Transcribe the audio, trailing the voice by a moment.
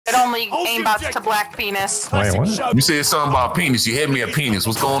It only aimbots to black penis. Wait, what? You said something about penis. You had me at penis.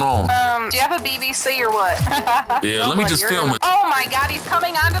 What's going on? Do you have a BBC or what? Yeah, let me just film it. Oh my god, he's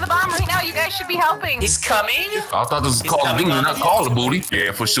coming onto the bomb right now. You guys should be helping. He's coming? I thought this was Call of Duty, not Call of Booty.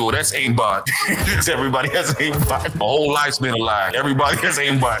 Yeah, for sure. That's aimbot. Everybody has aimbot. My whole life's been a lie. Everybody has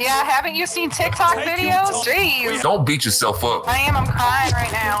aimbot. Yeah, haven't you seen TikTok videos? Jeez. Don't beat yourself up. I am. I'm crying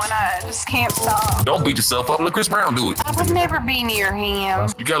right now, and I just can't stop. Don't beat yourself up. Let Chris Brown do it. I would never be near him.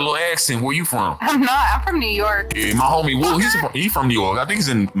 You got a little accent. Where you from? I'm not. I'm from New York. Yeah, my homie Will, he's from New York. I think he's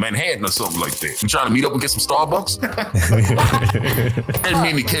in Manhattan or something like that. You trying to meet up and get some Starbucks? I didn't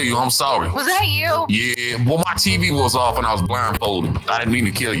mean to kill you. I'm sorry. Was that you? Yeah, well, my TV was off and I was blindfolded. I didn't mean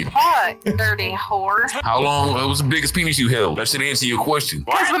to kill you. What? Dirty whore. How long was the biggest penis you held? That should answer your question.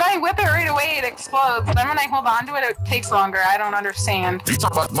 Because when I whip it right away, it explodes. Then when I hold on to it, it takes longer. I don't understand. You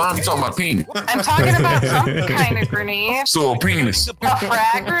talking about mom? You talking about penis? I'm talking about some kind of grenade. So a penis. A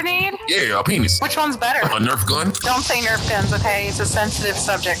frag grenade? Yeah, a penis. Which one's better? A Nerf gun? Don't say Nerf guns, okay? It's a sensitive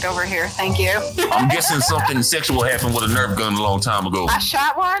subject over here. Thank you. I'm guessing something sexual happened with a Nerf gun a long time ago. I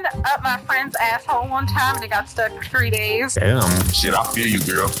shot one up my friend's asshole one time and it got stuck for 3 days. Damn. Shit, I feel you,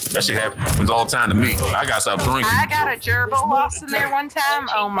 girl. That shit happens all the time to me. I gotta stop drinking. I got a gerbil lost in there one time.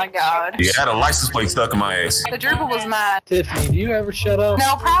 Oh my god. Yeah, I had a license plate stuck in my ass. The gerbil was mine. Tiffany, do you ever shut up?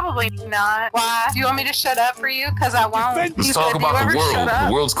 No, probably not. Why? Do you want me to shut up for you? Because I won't. Let's talk about the world. The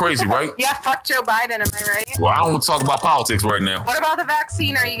world's crazy, right? Yeah, fuck Joe Biden, am I right? Well, I don't want to talk about politics right now. What about the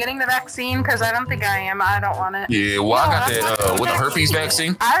vaccine? Are you getting the vaccine? Because I don't think I am. I don't want it. Yeah, well, I got that with the herpes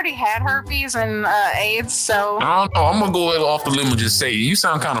vaccine. I already had herpes and AIDS, so. I don't know. I'm going to go off the limb and just say, you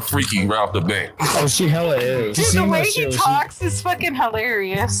sound kind of freaky right off the bat. Oh, she hella is. Dude, the way he talks is fucking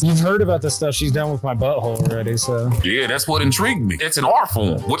hilarious. You've heard about the stuff she's done with my butthole already, so. Yeah, that's what intrigued me. It's an art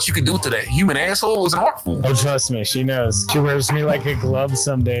form. What you can do to that human asshole is an art form. Oh, trust me, she knows. She wears me like a glove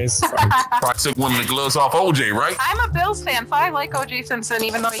some days. Probably took one of the gloves off OJ, right? I'm a Bills fan, so I like OJ Simpson,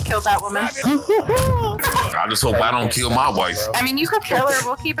 even though he killed that woman. I just hope I don't kill my wife. I mean, you could kill her.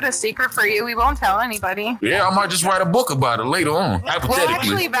 We'll keep it a secret for you. We won't tell anybody. Yeah, I might just write a book about it later on, We'll hypothetically.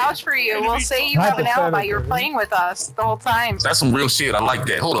 actually vouch for you. We'll say you have an alibi. You were playing with us the whole time. That's some real shit. I like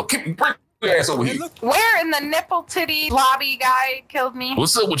that. Hold up. Bring your ass over here. Where in the nipple titty lobby guy killed me?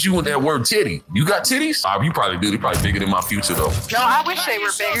 What's up with you and that word titty? You got titties? You probably do. They're probably bigger than my future though. No, I wish they were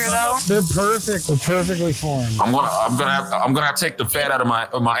bigger though. They're perfect. They're perfectly formed. I'm gonna have to take the fat out of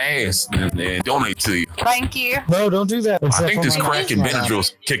my ass and donate to you. Thank you. No, don't do that. I think this crack and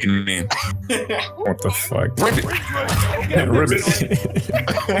Benadryl's kicking in. What the fuck? Rip it. Ribbit.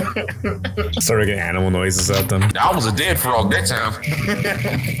 Started getting animal noises at them. I was a dead frog that time.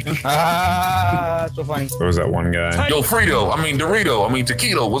 So funny. There was that one guy. Yo, Dorito,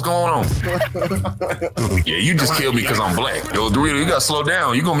 Taquito, what's going on? Yeah, you just killed me because I'm black. Yo, Dorito, you gotta slow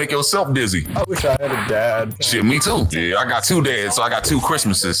down. You gonna make yourself dizzy. I wish I had a dad. Shit, me too. Yeah, I got 2 dads, so I got 2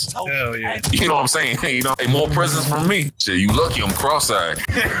 Christmases. Hell yeah. You know what I'm saying? You know, more presents from me. Shit, you lucky I'm cross-eyed.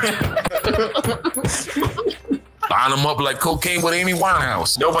 Line them up like cocaine with Amy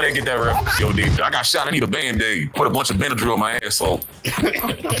Winehouse. Nobody get that reference. Yo, dude, I got shot. I need a Band-Aid. Put a bunch of Benadryl in my asshole.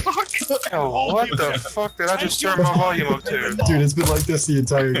 Oh, what the fuck did I just turn my volume up to? Dude, it's been like this the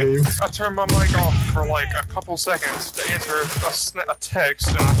entire game. I turned my mic off for like a couple seconds to answer a text,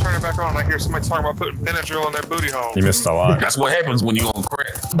 and I turn it back on and I hear somebody talking about putting Benadryl in their booty hole. You missed a lot. That's what happens when you on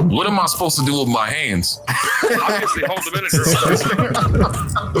crack. What am I supposed to do with my hands? Obviously, hold the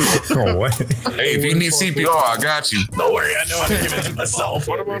Benadryl. No way. Hey, if you need CPR, I got you. Don't worry, I know how to give it to myself.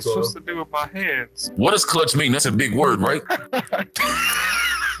 What am I supposed to do with my hands? What does clutch mean? That's a big word, right? I'm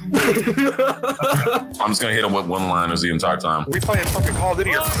just gonna hit him with one-liners the entire time. We playing fucking Call of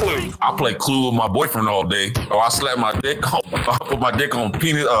Duty or Clue? I play Clue with my boyfriend all day. Or I slap my dick on, I put my dick on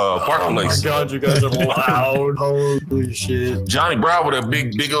penis park place. Oh my god, you guys are loud. Holy shit. Johnny Bravo, that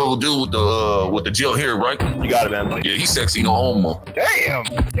big old dude with the gel hair, right? You got it, man. Yeah, he's sexy, no homo. Damn.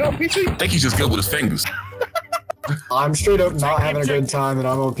 Yo, PC. I think he's just good with his fingers. I'm straight up not having a good time and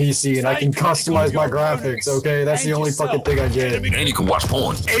I'm on PC and I can customize my graphics, okay? That's the only fucking thing I get. And you can watch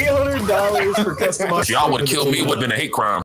porn. $800 for customized. If y'all would have killed me, it would have been a hate crime.